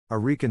A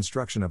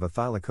reconstruction of a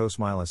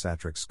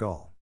Thylacosmilus's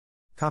skull.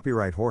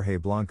 Copyright Jorge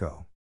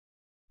Blanco.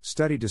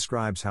 Study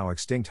describes how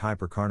extinct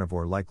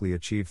hypercarnivore likely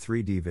achieved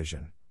 3D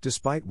vision,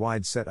 despite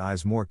wide-set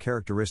eyes more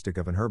characteristic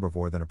of an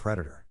herbivore than a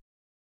predator.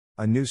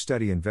 A new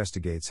study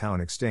investigates how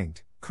an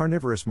extinct,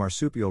 carnivorous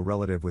marsupial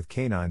relative with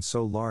canines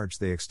so large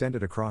they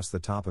extended across the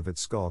top of its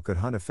skull could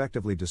hunt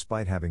effectively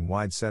despite having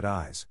wide-set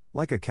eyes,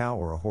 like a cow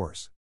or a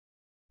horse.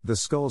 The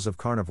skulls of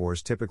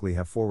carnivores typically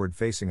have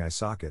forward-facing eye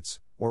sockets,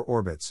 or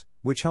orbits,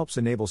 which helps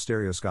enable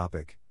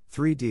stereoscopic,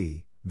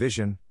 3D,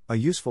 vision, a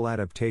useful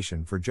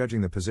adaptation for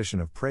judging the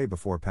position of prey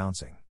before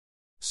pouncing.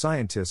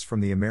 Scientists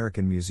from the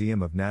American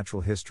Museum of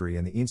Natural History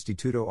and the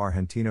Instituto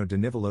Argentino de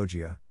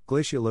Nivologia,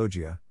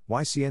 Glaciologia,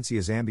 y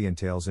Ciencias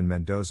Ambientales in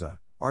Mendoza,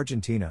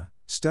 Argentina,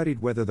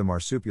 studied whether the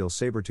marsupial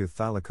sabertooth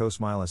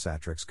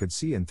Thylacosmilus's could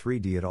see in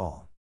 3D at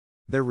all.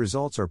 Their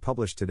results are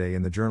published today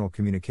in the journal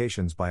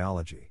Communications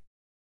Biology.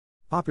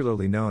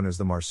 Popularly known as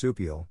the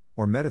marsupial,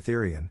 or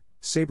Metatherian,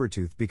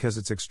 sabertooth because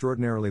its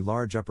extraordinarily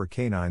large upper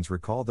canines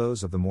recall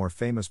those of the more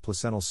famous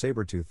placental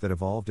sabertooth that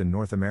evolved in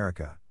North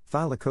America,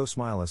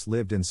 Thylacosmilus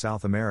lived in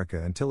South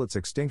America until its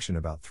extinction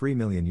about 3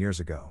 million years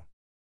ago.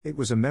 It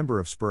was a member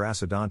of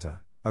Spiracidonta,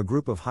 a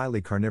group of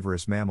highly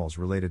carnivorous mammals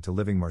related to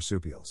living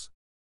marsupials.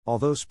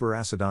 Although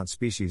Spiracidont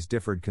species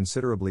differed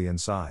considerably in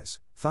size,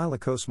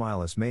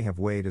 Thylacosmilus may have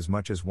weighed as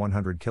much as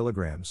 100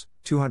 kilograms,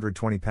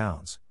 220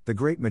 pounds. The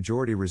great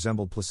majority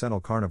resembled placental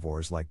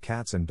carnivores like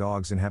cats and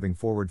dogs in having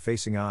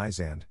forward-facing eyes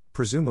and,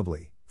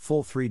 presumably,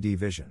 full 3D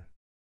vision.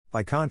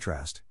 By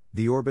contrast,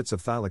 the orbits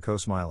of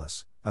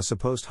Thylacosmilus, a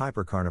supposed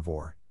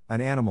hypercarnivore, an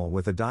animal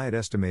with a diet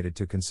estimated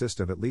to consist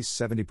of at least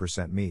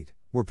 70% meat,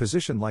 were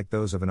positioned like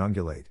those of an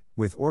ungulate,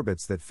 with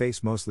orbits that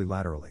face mostly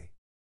laterally.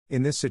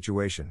 In this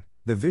situation,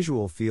 the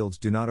visual fields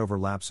do not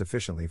overlap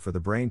sufficiently for the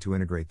brain to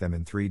integrate them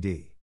in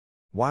 3D.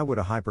 Why would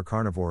a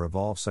hypercarnivore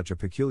evolve such a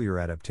peculiar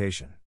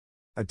adaptation?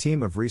 A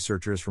team of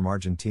researchers from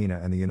Argentina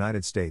and the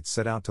United States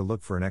set out to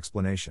look for an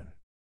explanation.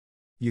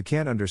 You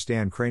can't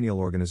understand cranial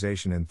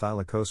organization in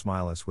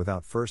Thylacosmilus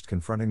without first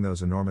confronting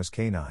those enormous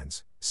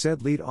canines,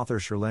 said lead author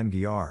Sherlene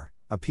Guiar,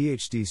 a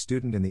PhD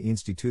student in the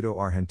Instituto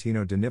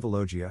Argentino de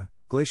Nivologia,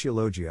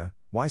 Glaciologia,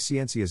 y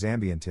Ciencias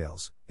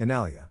Ambientales,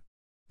 Inalia.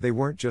 They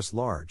weren't just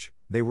large,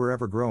 they were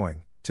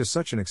ever-growing, to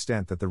such an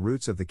extent that the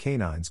roots of the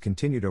canines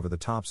continued over the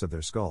tops of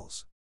their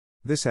skulls.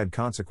 This had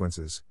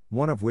consequences,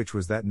 one of which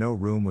was that no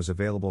room was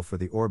available for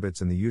the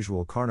orbits in the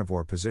usual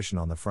carnivore position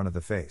on the front of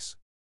the face.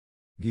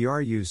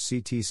 Guiar used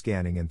CT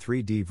scanning and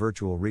 3D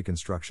virtual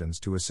reconstructions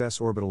to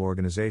assess orbital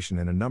organization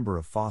in a number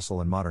of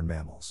fossil and modern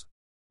mammals.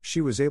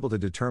 She was able to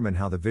determine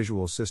how the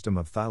visual system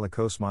of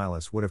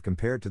Thylacosmilus would have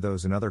compared to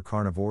those in other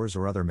carnivores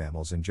or other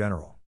mammals in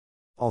general.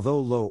 Although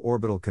low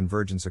orbital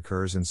convergence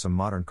occurs in some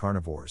modern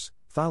carnivores,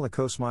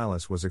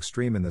 Thylacosmilus was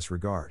extreme in this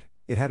regard.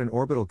 It had an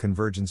orbital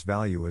convergence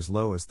value as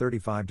low as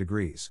 35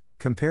 degrees,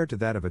 compared to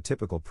that of a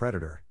typical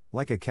predator,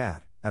 like a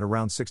cat, at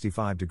around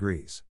 65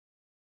 degrees.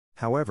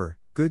 However,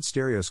 good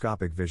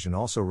stereoscopic vision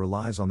also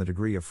relies on the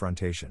degree of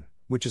frontation,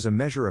 which is a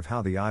measure of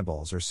how the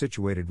eyeballs are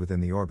situated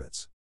within the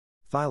orbits.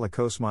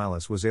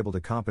 Thylacosmilus was able to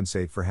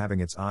compensate for having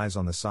its eyes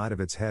on the side of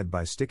its head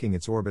by sticking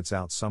its orbits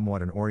out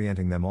somewhat and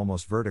orienting them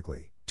almost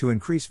vertically, to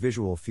increase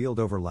visual field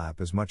overlap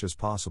as much as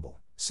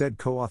possible, said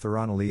co-author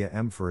Analia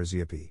M.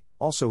 Fariziapi,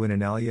 also in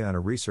Inalia and a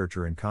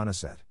researcher in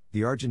CONICET,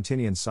 the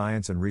Argentinian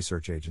Science and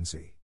Research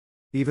Agency.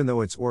 Even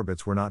though its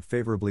orbits were not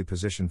favorably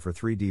positioned for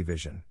 3D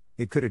vision,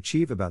 it could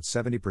achieve about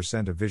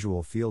 70% of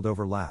visual field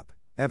overlap,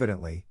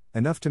 evidently,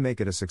 enough to make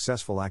it a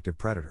successful active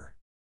predator.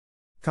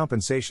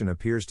 Compensation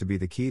appears to be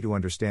the key to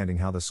understanding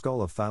how the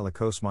skull of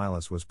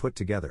Thylacosmilus was put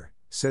together,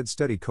 said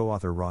study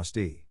co-author Ross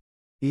D.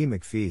 E.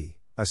 McPhee,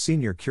 a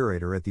senior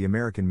curator at the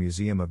American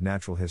Museum of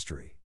Natural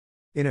History.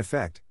 In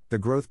effect, the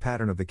growth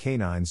pattern of the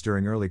canines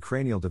during early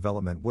cranial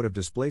development would have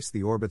displaced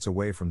the orbits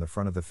away from the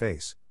front of the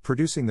face,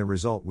 producing the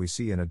result we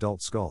see in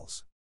adult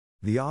skulls.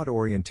 The odd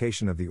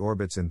orientation of the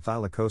orbits in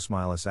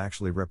Thylacosmilus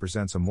actually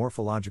represents a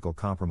morphological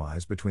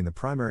compromise between the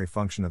primary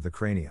function of the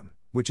cranium,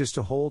 which is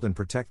to hold and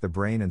protect the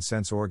brain and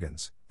sense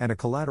organs, and a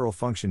collateral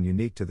function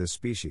unique to this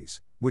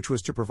species, which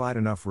was to provide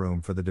enough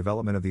room for the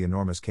development of the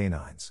enormous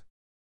canines.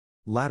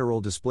 Lateral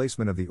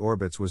displacement of the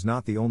orbits was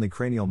not the only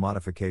cranial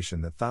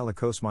modification that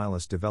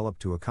Thylacosmilus developed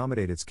to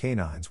accommodate its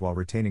canines while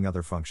retaining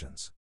other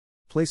functions.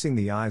 Placing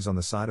the eyes on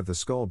the side of the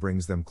skull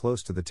brings them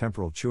close to the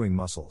temporal chewing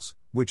muscles,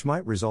 which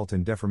might result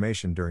in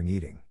deformation during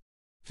eating.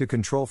 To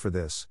control for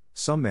this,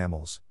 some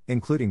mammals,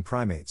 including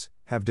primates,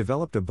 have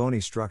developed a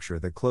bony structure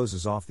that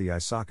closes off the eye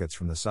sockets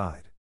from the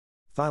side.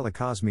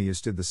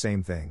 ThylacosmilusSaw did the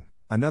same thing,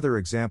 another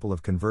example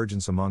of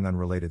convergence among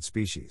unrelated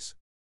species.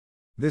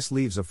 This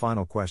leaves a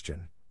final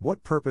question.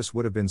 What purpose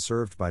would have been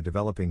served by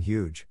developing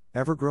huge,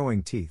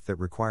 ever-growing teeth that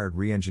required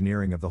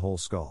re-engineering of the whole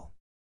skull?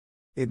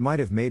 It might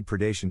have made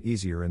predation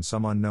easier in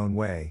some unknown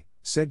way,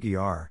 said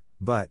Guiar,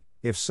 but,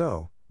 if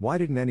so, why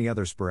didn't any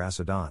other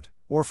Spiracidont,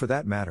 or for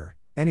that matter,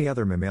 any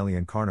other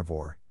mammalian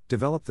carnivore,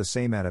 develop the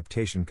same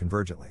adaptation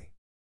convergently?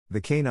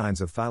 The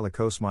canines of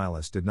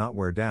Thylacosmilus did not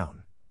wear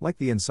down, like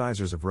the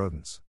incisors of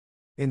rodents.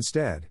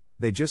 Instead,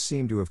 they just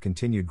seem to have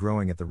continued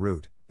growing at the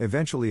root,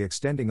 eventually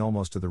extending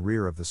almost to the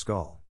rear of the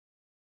skull.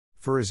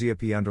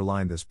 Furuzziapi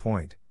underlined this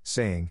point,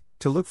 saying,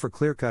 "To look for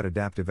clear-cut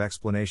adaptive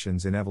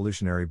explanations in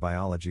evolutionary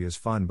biology is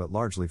fun but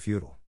largely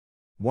futile.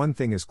 One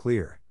thing is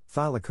clear,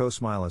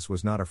 Thylacosmilus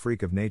was not a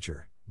freak of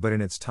nature, but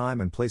in its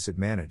time and place it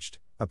managed,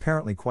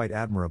 apparently quite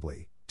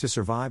admirably, to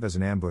survive as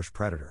an ambush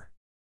predator.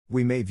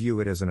 We may view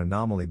it as an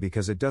anomaly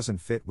because it doesn't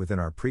fit within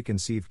our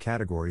preconceived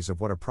categories of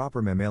what a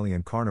proper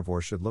mammalian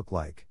carnivore should look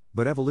like,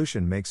 but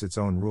evolution makes its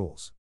own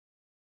rules."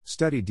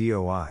 Study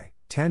DOI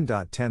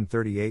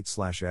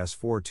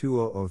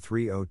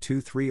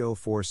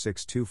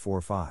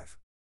 10.1038/S420030230462445.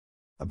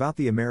 About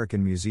the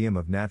American Museum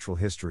of Natural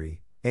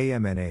History,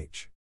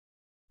 AMNH.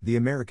 The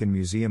American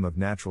Museum of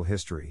Natural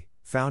History,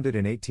 founded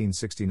in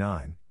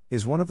 1869,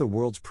 is one of the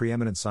world's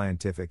preeminent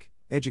scientific,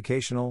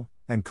 educational,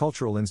 and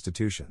cultural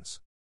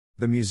institutions.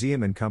 The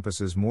museum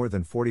encompasses more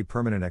than 40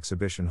 permanent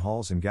exhibition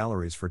halls and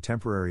galleries for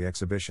temporary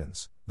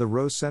exhibitions, the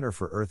Rose Center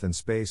for Earth and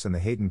Space and the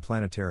Hayden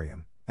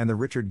Planetarium, and the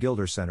Richard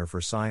Gilder Center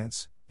for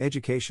Science,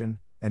 Education,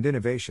 and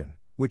Innovation,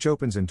 which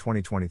opens in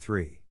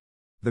 2023.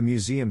 The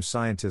museum's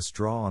scientists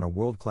draw on a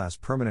world-class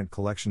permanent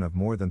collection of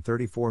more than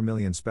 34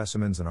 million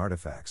specimens and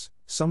artifacts,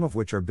 some of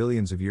which are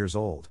billions of years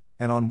old,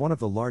 and on one of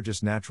the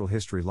largest natural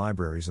history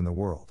libraries in the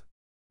world.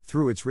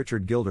 Through its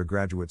Richard Gilder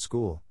Graduate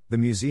School, the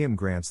museum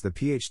grants the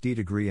PhD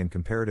degree in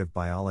Comparative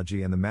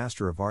Biology and the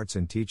Master of Arts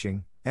in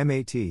Teaching,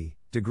 MAT,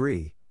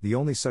 degree, the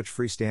only such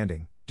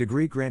freestanding,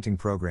 degree-granting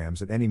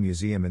programs at any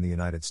museum in the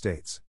United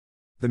States.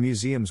 The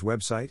museum's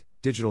website,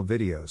 digital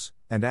videos,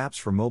 and apps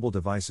for mobile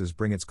devices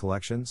bring its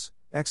collections,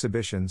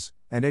 exhibitions,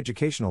 and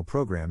educational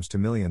programs to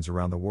millions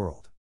around the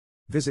world.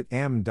 Visit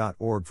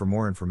am.org for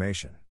more information.